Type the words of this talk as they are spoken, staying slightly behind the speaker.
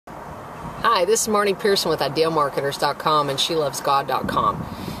Hi, this is Marnie Pearson with idealmarketers.com and shelovesgod.com.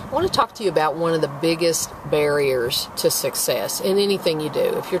 I want to talk to you about one of the biggest barriers to success in anything you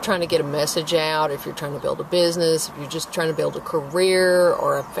do. If you're trying to get a message out, if you're trying to build a business, if you're just trying to build a career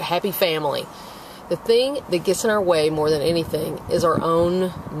or a happy family, the thing that gets in our way more than anything is our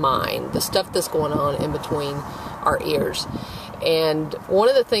own mind, the stuff that's going on in between our ears. And one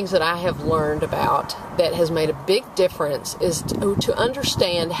of the things that I have learned about that has made a big difference is to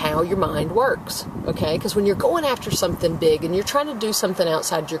understand how your mind works, okay? Because when you're going after something big and you're trying to do something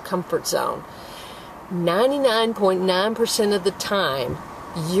outside your comfort zone, 99.9% of the time,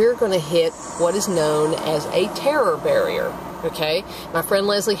 you're going to hit what is known as a terror barrier, okay? My friend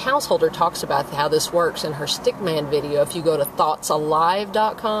Leslie Householder talks about how this works in her Stickman video. If you go to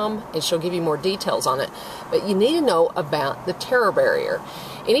thoughtsalive.com, and she'll give you more details on it. But you need to know about the terror barrier.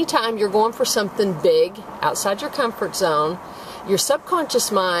 Anytime you're going for something big outside your comfort zone, your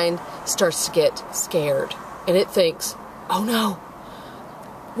subconscious mind starts to get scared. And it thinks, oh no,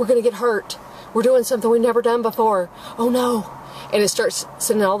 we're going to get hurt. We're doing something we've never done before. Oh no. And it starts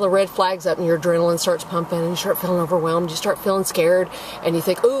sending all the red flags up and your adrenaline starts pumping and you start feeling overwhelmed. You start feeling scared and you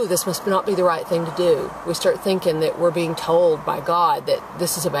think, ooh, this must not be the right thing to do. We start thinking that we're being told by God that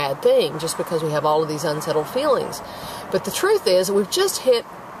this is a bad thing just because we have all of these unsettled feelings. But the truth is we've just hit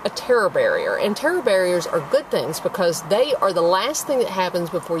a terror barrier. And terror barriers are good things because they are the last thing that happens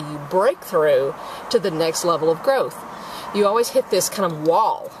before you break through to the next level of growth. You always hit this kind of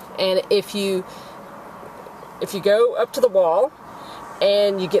wall. And if you go up to the wall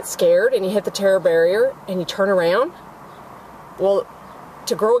and you get scared and you hit the terror barrier and you turn around, well,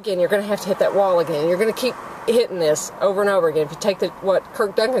 to grow again, you're going to have to hit that wall again. You're going to keep hitting this over and over again. If you take what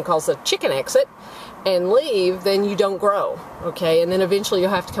Kirk Duncan calls the chicken exit and leave, then you don't grow, okay? And then eventually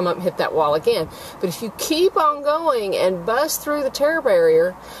you'll have to come up and hit that wall again. But if you keep on going and bust through the terror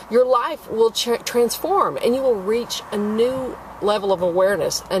barrier, your life will transform and you will reach a new level of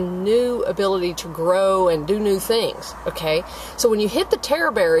awareness, a new ability to grow and do new things, okay? So when you hit the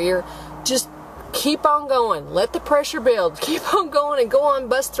terror barrier, just keep on going. Let the pressure build. Keep on going and go on,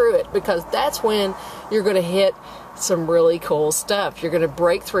 bust through it, because that's when you're going to hit some really cool stuff. You're going to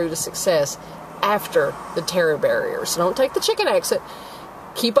break through to success after the terror barrier. So don't take the chicken exit.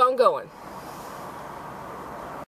 Keep on going.